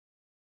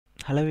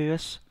Hello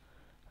viewers,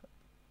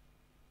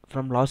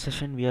 from last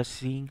session we are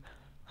seeing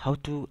how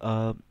to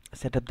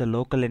set up the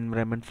local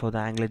environment for the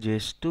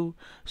AngularJS 2.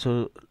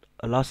 So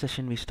last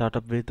session we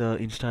started with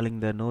installing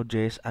the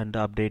Node.js and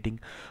updating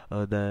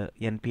the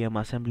npm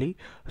assembly.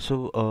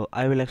 So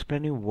I will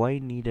explain you why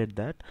needed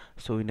that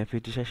so in a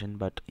future session,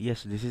 but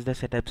yes, this is the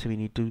setups we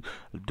need to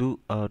do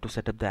to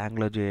set up the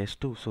AngularJS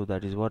 2. So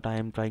that is what I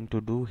am trying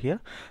to do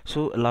here.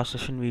 So last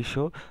session we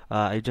show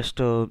I just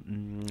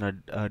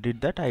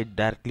did that. I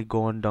directly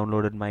go and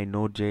downloaded my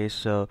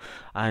Node.js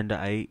and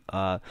I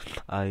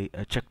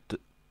checked.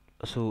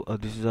 So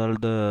this is all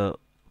the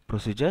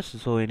procedures.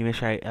 So anyway,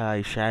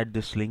 I shared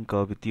this link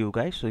with you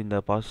guys so in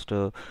the past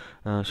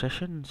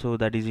session. So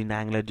that is in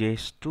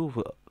AngularJS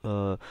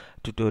 2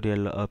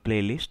 tutorial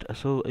playlist.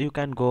 So you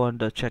can go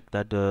and check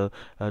that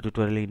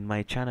tutorial in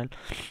my channel.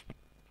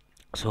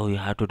 So you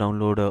have to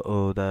download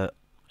the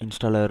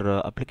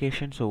installer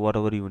application, so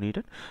whatever you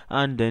needed,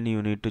 and then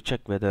you need to check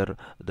whether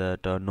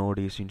that node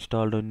is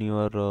installed on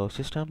your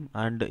system,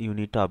 and you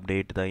need to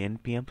update the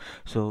npm.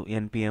 So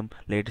npm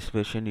latest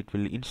version it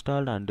will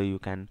install, and you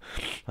can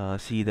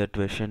see that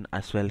version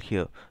as well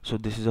here. So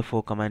this is a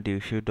 4 command you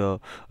should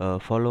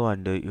follow,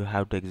 and you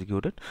have to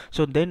execute it.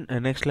 So then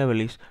next level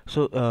is,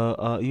 so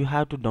you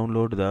have to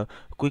download the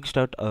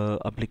Quickstart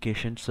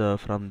applications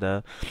from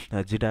the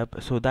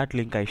GitHub. So that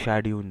link I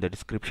shared you in the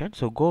description.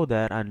 So go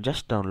there and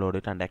just download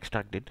it and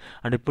extract it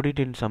and put it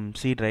in some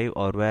C drive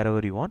or wherever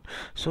you want.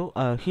 So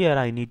here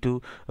I need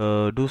to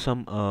do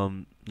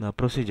some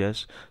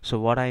procedures. So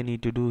what I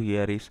need to do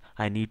here is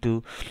I need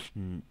to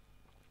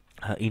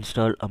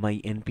install my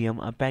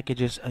npm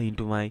packages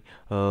into my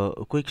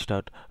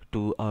Quickstart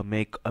to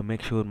make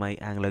sure my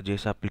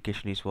AngularJS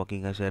application is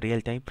working as a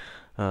real-time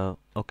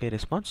okay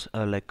response,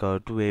 like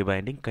two-way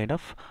binding kind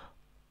of.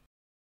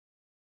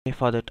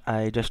 For that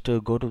I just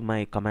go to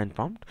my command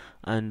prompt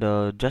and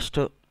just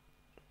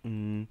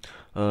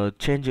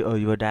change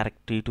your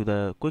directory to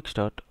the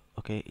Quickstart.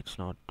 Okay, it's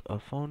not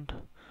found.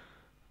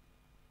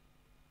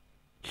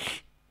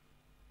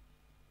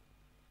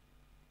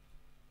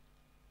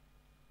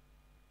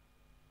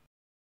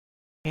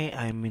 Okay,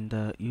 I'm in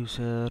the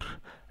user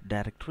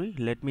directory.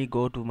 Let me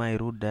go to my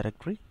root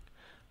directory.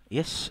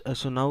 Yes,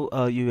 so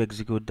now you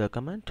execute the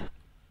command.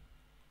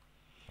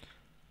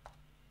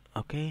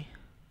 Okay,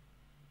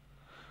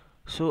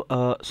 so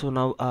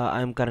now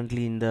I'm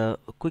currently in the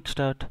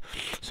Quickstart.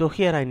 So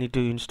here I need to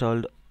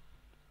install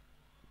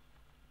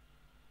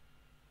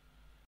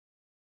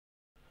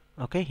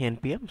okay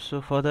npm.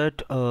 So for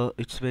that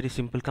it's very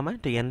simple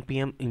command,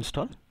 npm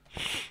install.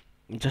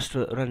 Just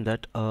run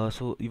that.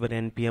 So your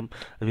npm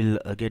will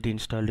get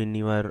installed in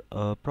your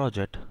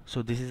project.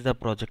 So this is the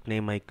project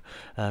name I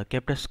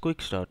kept as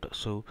Quickstart.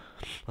 So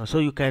so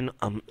you can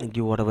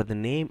give whatever the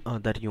name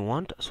that you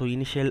want. So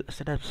initial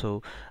setup,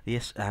 so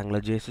yes,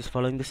 AngularJS is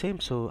following the same,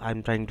 so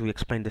I'm trying to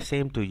explain the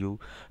same to you,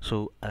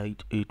 so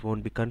it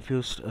won't be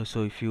confused.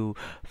 So if you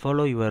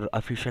follow your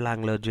official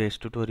AngularJS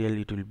tutorial,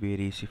 it will be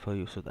very easy for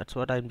you. So that's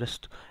what I'm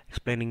just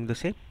explaining the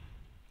same.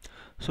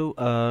 So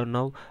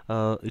now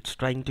it's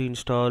trying to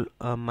install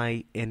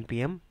my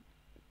npm.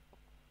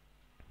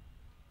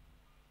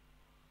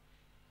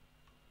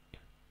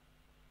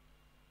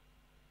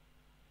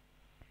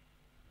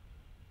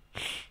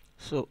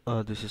 So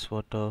this is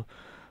what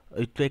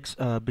it takes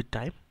a bit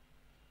time.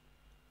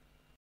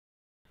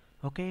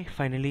 Okay,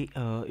 finally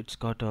it's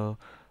got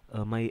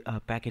my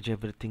package,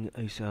 everything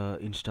is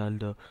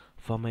installed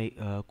for my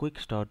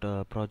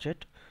Quickstart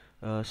project.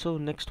 So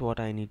next what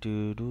I need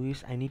to do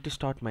is I need to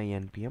start my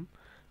npm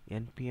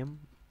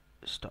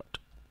start.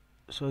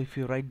 So if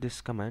you write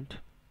this command,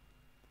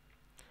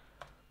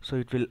 so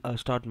it will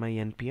start my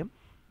npm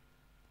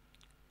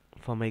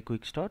for my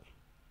Quickstart.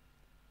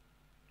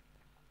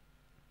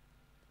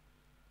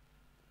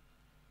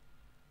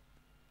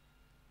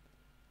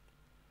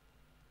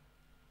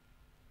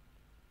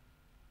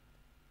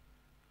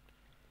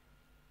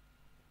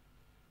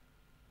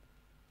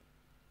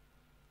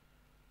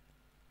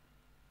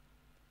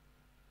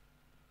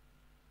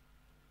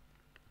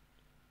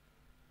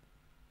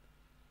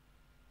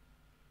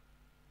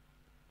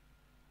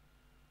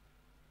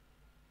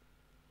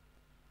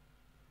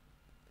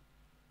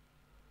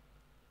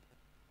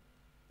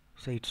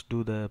 So it's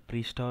do the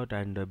pre-start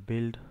and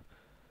build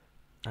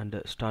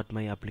and start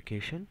my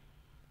application.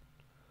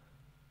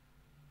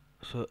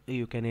 So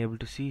you can able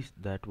to see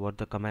that what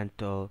the command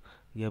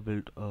you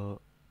built,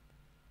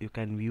 you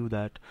can view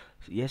that.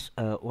 Yes,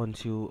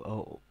 once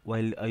you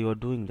while you are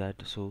doing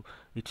that, so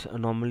it's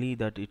normally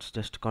that it's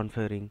just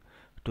configuring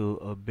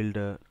to build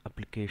a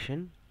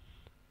application.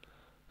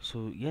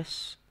 So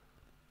yes,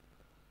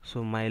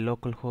 so my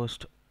local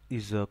host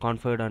is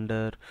configured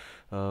under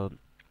uh,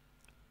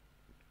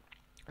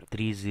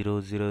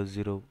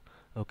 3000.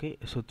 Okay,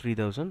 so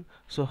 3000.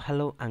 So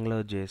hello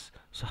AngularJS.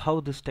 So how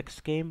this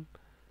text came?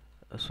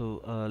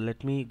 So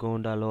let me go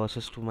and allow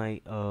access to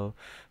my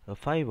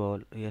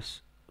firewall.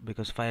 Yes,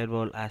 because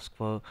firewall asks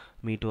for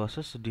me to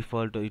access.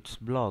 Default it's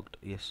blocked.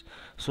 Yes.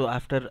 So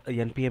after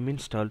npm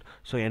installed,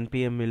 so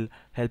npm will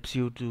helps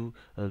you to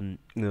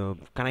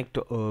connect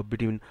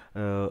between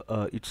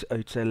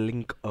it's a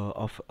link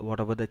of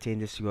whatever the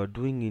changes you are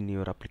doing in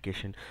your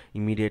application.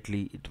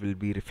 Immediately it will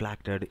be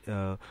reflected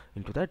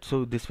into that.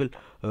 So this will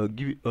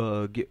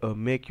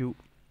make you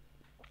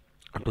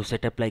to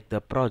set up like the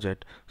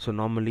project. So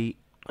normally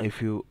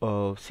if you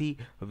see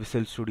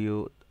Visual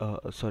Studio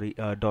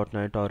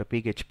 .NET or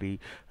PHP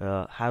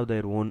have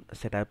their own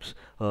setups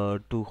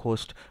to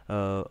host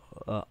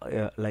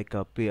like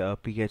a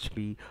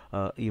PHP,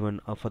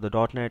 even for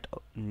the .NET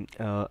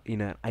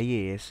in an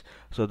IAS.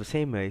 So the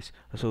same ways,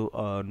 so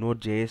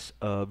Node.js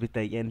with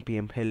the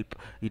npm help,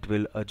 it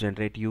will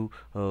generate you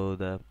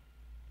the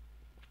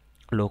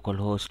local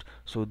host.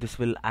 So this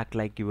will act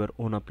like your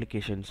own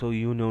application, so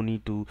you no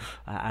need to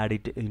add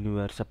it in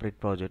your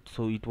separate project,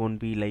 so it won't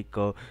be like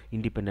a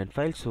independent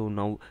file. So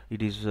now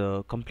it is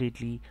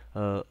completely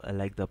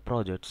like the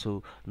project.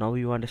 So now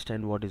you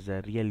understand what is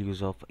the real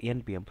use of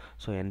npm.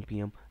 So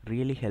npm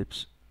really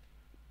helps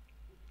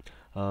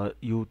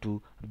you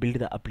to build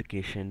the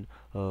application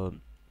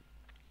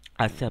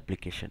as the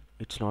application.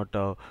 It's not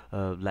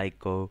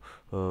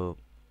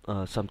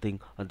something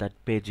that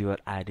page you are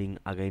adding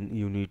again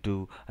you need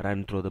to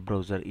run through the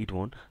browser. It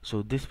won't.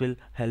 So this will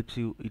helps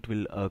you, it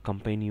will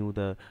combine you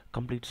the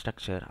complete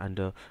structure,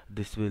 and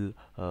this will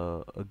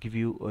give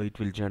you it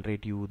will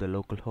generate you the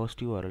local host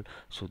URL,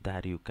 so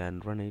that you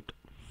can run it.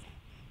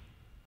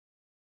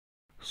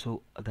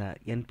 So the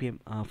npm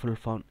full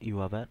form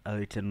you are aware,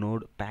 it's a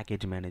node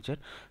package manager.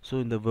 So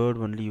in the word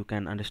only you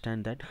can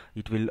understand that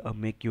it will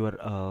make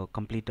your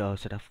complete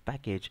set of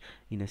package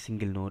in a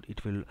single node.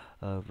 It will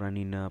run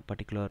in a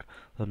particular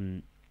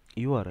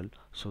URL.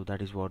 So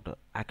that is what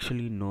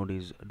actually node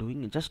is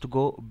doing. Just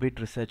go bit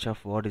research of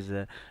what is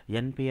a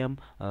npm,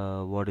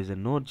 what is a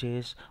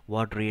node.js,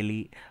 what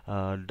really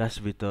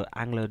does with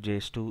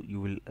AngularJS 2.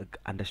 You will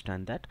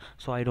understand that.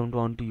 So I don't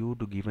want you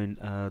to give in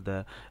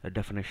the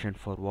definition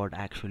for what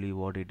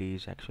it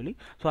is actually.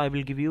 So I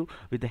will give you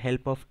with the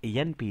help of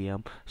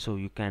npm, so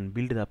you can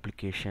build the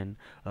application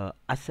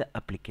as a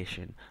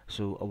application.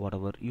 So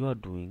whatever you are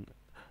doing,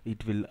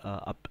 it will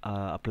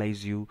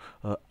applies you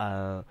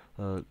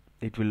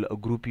it will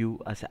group you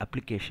as an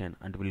application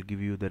and will give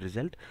you the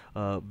result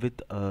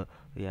with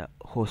yeah,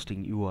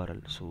 hosting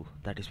URL. So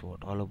that is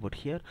what all about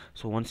here.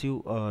 So once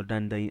you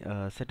done the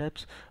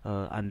setups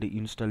and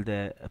install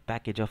the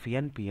package of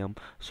npm,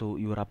 so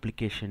your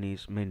application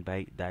is made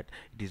by that.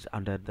 It is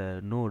under the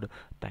node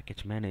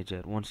package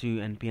manager. Once you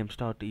npm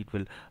start, it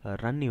will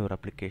run your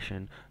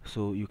application,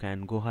 so you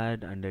can go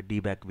ahead and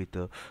debug with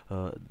the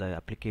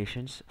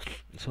applications.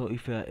 So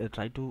if you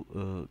try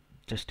to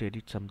just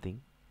edit something,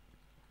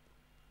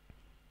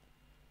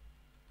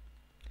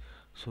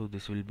 so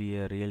this will be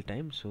a real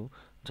time. So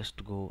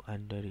just go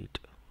under it.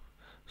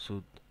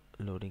 So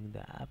loading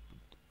the app.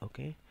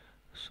 Okay.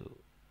 So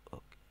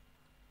okay,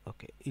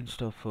 okay.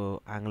 Instead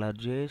of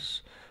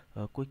AngularJS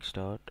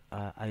Quickstart,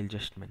 I'll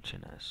just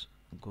mention as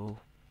go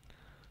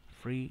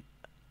free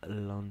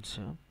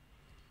launcher.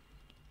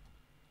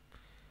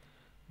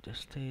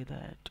 Just say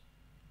that.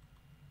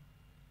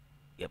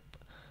 Yep.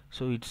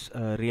 So it's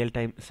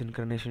real-time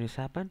synchronization is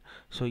happen.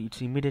 So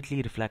it's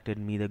immediately reflected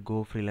me the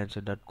go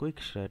freelancer dot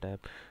quickstart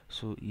app.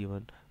 So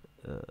even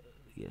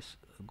yes,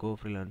 go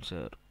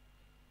freelancer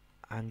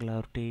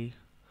angular t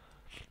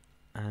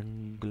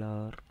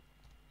angular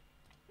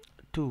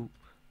 2.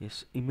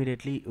 Yes,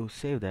 immediately you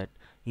save that.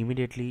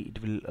 Immediately it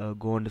will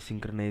go and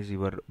synchronize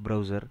your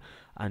browser,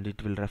 and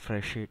it will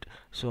refresh it.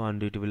 So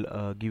and it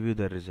will give you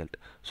the result.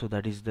 So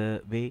that is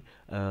the way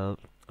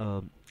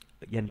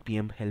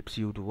npm helps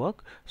you to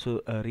work.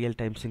 So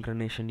real-time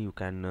synchronization you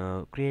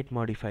can create,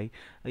 modify.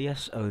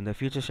 Yes, in the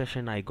future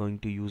session I going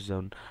to use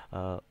an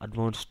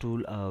advanced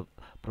tool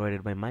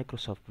provided by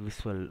Microsoft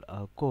Visual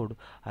Code.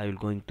 I will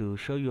going to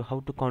show you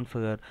how to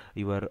configure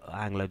your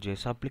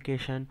AngularJS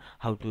application,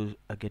 how to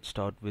get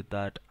started with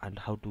that, and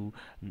how to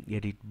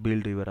edit,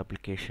 build your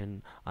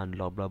application, and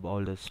blah blah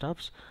all the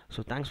stuffs.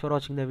 So thanks for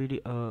watching the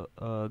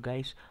video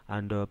guys,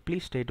 and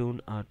please stay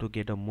tuned to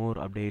get more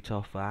updates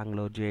of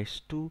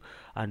AngularJS 2,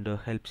 and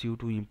helps you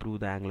to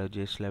improve the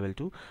AngularJS level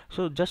 2.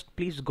 So just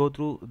please go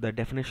through the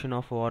definition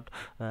of what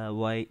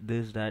why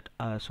this that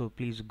so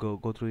please go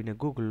through in a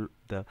Google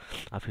the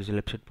official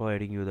website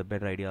providing you the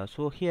better idea.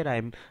 So here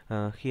I'm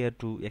here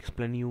to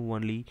explain you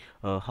only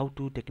how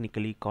to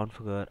technically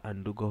configure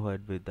and to go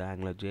ahead with the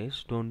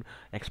AngularJS. Don't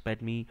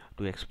expect me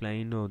to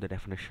explain the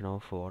definition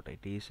of what it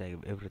is,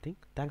 everything.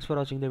 Thanks for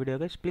watching the video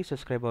guys. Please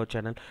subscribe our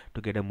channel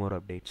to get more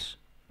updates.